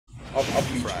I'll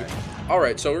beat you. All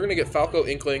right, so we're gonna get Falco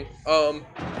Inkling.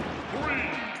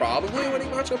 Probably a winning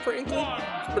matchup for Inkling.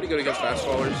 It's pretty good against fast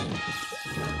fallers.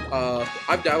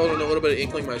 I've dabbled in a little bit of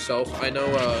Inkling myself. I know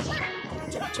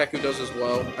Teku does as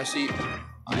well. I see.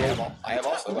 I have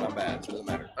also, but I'm bad, so it doesn't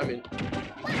matter. I mean,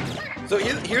 so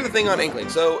here's the thing on Inkling.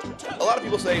 So a lot of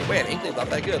people say, man, Inkling's not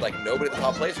that good. Like, nobody at the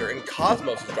top plays her, and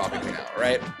Cosmos is dropping her now,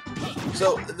 right?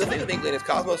 So the thing with Inkling is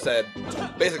Cosmos said,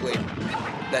 basically,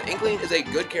 that Inkling is a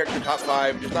good character, top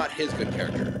 5, just not his good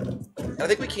character. And I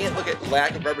think we can't look at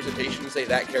lack of representation and say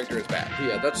that character is bad.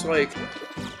 yeah, that's like.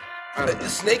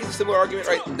 Snake is a similar argument,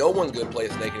 right? No one good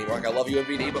plays Snake anymore. Like, I love you,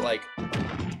 MVD, but like,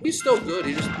 He's still good.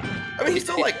 He just. I mean, he's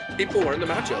still like people learn the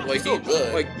matchup. Like he's still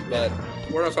good, like, but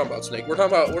we're not talking about Snake. We're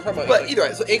talking about. But Inkling. either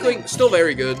way, so Inkling still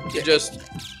very good. It just,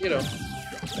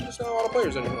 there's not a lot of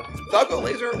players anymore. Falco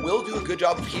Laser will do a good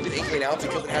job of keeping Inkling out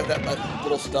because it has that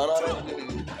little stun on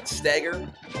it, that stagger.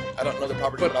 I don't know the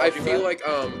proper But I terminology for feel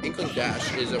that. like Inkling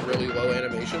Dash is a really low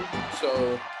animation,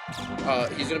 so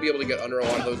he's going to be able to get under a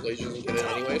lot of those lasers and get in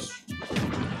anyways.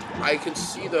 I can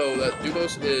see, though, that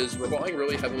Duubos is relying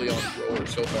really heavily on roller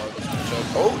so far in this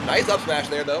matchup. Oh, nice up smash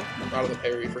there, though. Out of the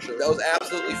parry, for sure. That was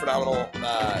absolutely phenomenal.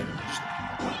 Just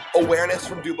awareness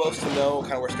from Duubos to know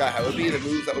kind of where SkyHigh would be, the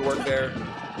moves that would work there.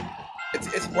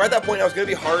 We're at that point now. It's going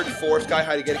to be hard for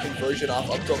SkyHigh to get a conversion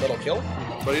off up tilt that'll kill.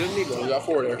 But he didn't need one. He got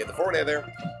forward air. Get the forward air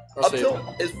there. Up tilt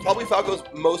is probably Falco's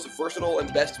most versatile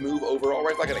and best move overall.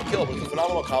 Right, it's not going to kill, but it's a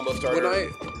phenomenal combo starter.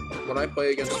 When I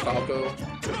play against Falco,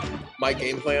 my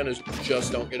game plan is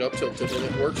just don't get up tilted, and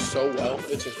it works so well.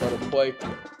 It's incredible play.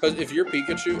 Because if you're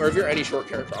Pikachu, or if you're any short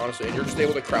character, honestly, and you're just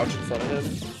able to crouch in front of him,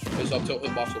 his up tilt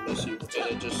hitbox will miss you,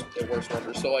 and it works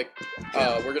wonders. So like,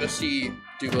 we're gonna see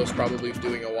Duubos probably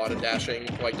doing a lot of dashing,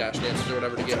 like dash dances or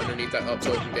whatever, to get underneath that up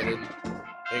tilt and get in,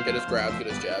 and get his grabs, get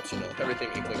his jabs, everything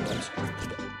Inkling wants.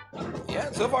 Yeah,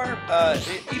 so far,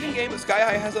 even game,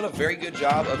 SkyHigh has done a very good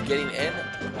job of getting in.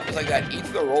 Just like that, eats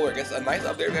the roller, gets a nice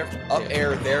up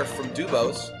air there from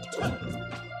Duubos.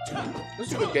 This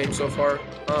is a good game so far.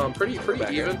 Pretty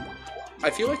even. I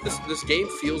feel like this game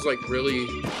feels like really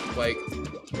like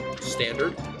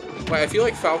standard. Like, I feel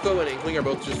like Falco and Inkling are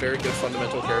both just very good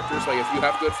fundamental characters. Like, if you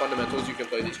have good fundamentals, you can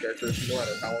play these characters no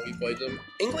matter how long you played them.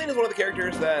 Inkling is one of the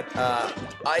characters that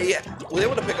I was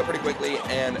able to pick up pretty quickly,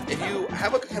 and if you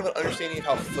have a kind of an understanding of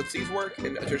how footsies work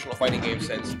in a traditional fighting game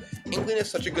sense, Inkling is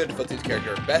such a good footsies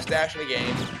character. Best dash in the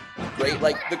game, great,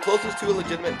 like, the closest to a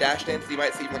legitimate dash dance you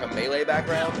might see from like a melee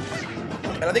background.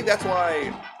 And I think that's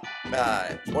why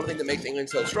one thing that makes Inkling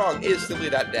so strong is simply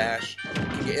that dash. You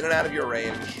can get in and out of your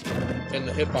range. And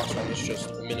the hitbox one is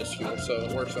just minuscule, so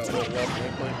it works out really well for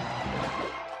Inkling.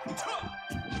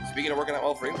 Speaking of working out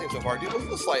well for Inkling so far, dude, was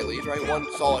a slight lead, right? One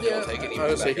solid hill take it. I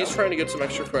would say he's trying to get some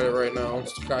extra credit right now.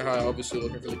 SkyHigh obviously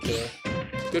looking for the kill.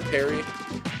 Good parry.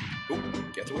 Ooh,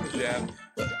 gets it with the jab.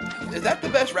 But is that the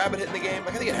best rabbit hit in the game?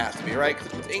 Like, I think it has to be, right?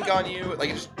 Because it puts ink on you. Like,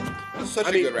 it's such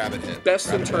a good rabbit hit.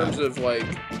 Best in terms of, like,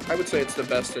 I would say it's the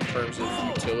best in terms of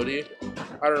utility.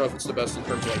 I don't know if it's the best in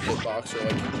terms of, like, hitbox or,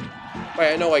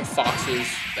 like, I know, like, Fox's.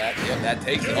 That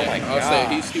takes it. Oh my god.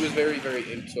 I would say he was very, very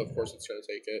inked, so of course it's going to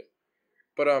take it.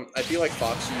 But I feel like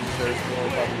Fox uses theirs more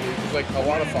probably. Because, like, a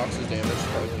lot of Fox's damage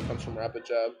probably comes from rapid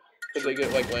jab. Because they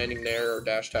get, like, landing there or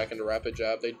dash attack into rapid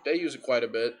jab. They use it quite a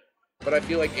bit. But I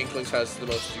feel like Inkling's has the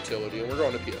most utility, and we're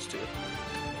going to PS2.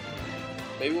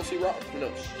 Maybe we'll see Rob. Who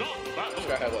knows?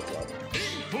 SkyHigh loves Rob.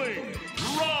 Inkling,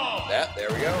 Rob! Yeah, there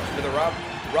we go. To the Rob.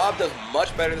 Rob does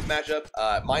much better in this matchup.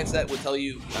 Mindset would tell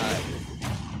you.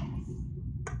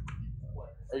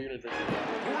 Are you gonna drink?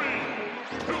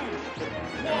 3, 2,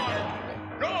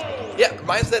 1, go! Yeah,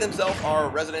 Mindset himself, our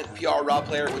resident PR Rob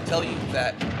player, would tell you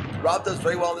that Rob does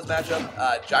very well in this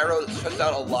matchup. Gyro shuts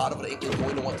down a lot of what Inkling's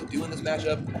going to want to do in this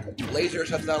matchup. Laser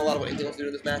shuts down a lot of what Inkling wants to do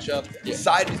in this matchup. Yeah.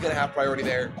 Side is going to have priority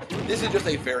there. This is just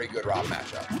a very good Rob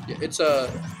matchup. Yeah, it's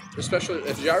especially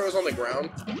if Gyro's on the ground,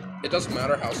 it doesn't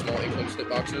matter how small Inkling's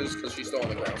hitbox is because she's still on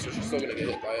the ground, so she's still going to get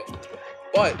hit by it.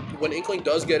 But when Inkling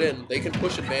does get in, they can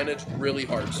push advantage really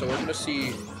hard. So we're going to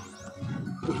see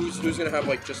who's going to have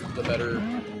like just the better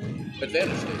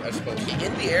advantage state, I suppose.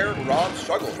 In the air, Rob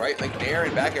struggles, right? Like, air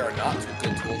and back air are not two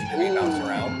good tools to be bounced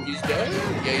around. He's dead?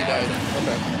 Yeah, he died.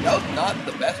 Okay. That was not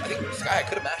the best. I think SkyHigh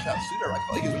could have mashed out sooner. I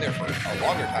feel like he was in there for a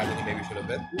longer time than he maybe should have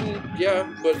been.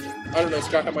 Yeah, but I don't know.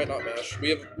 SkyHigh might not mash. We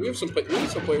have some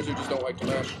players who just don't like to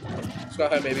mash.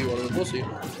 SkyHigh may be one of them. We'll see.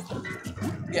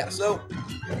 Yeah, so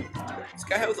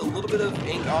SkyHigh has a little bit of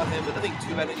ink on him, but nothing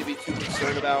too bad to be too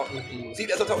concerned about. See,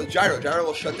 that's what I'm talking with Gyro. Gyro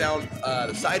will shut down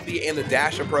the side B and the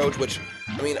dash approach, which,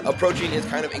 I mean, approaching is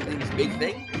kind of Inkling's big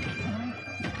thing.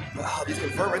 Oh, these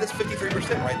confirm, right? That's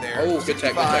 53% right there. Oh, good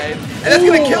tech, good 65. tech. And that's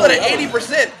going to kill it at Ooh,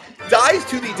 80%. Dies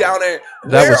to the down air.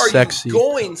 That Where was are sexy. you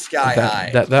going,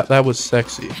 SkyHigh? That was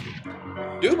sexy.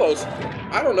 Duubos,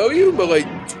 I don't know you, but like,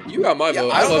 you got my vote.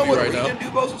 I I don't love know you what right now. region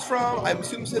Duubos is from. I'm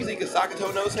assuming Sensei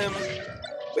Sakato knows him.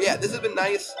 But yeah, this has been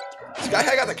nice.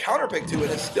 SkyHigh got the counter pick too,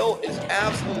 and it still is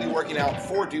absolutely working out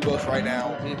for Duubos right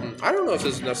now. I don't know if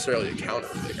this is necessarily a counter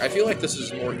pick. I feel like this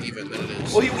is more even than it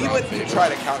is. Well, he went to try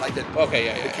to count like the, Okay,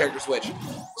 the character switch.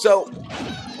 So,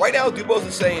 right now, Duubos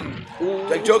is saying,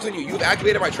 like, joke's on you, you've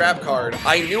activated my trap card.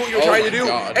 I knew what you were trying to do.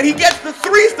 God. And he gets the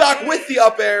 3-stock with the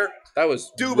up air. That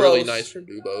was Duubos. really nice from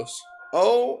Duubos.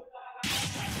 Oh,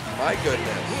 my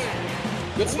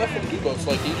goodness. Good stuff from Duubos.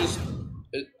 Like, he just,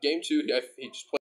 game 2, he just played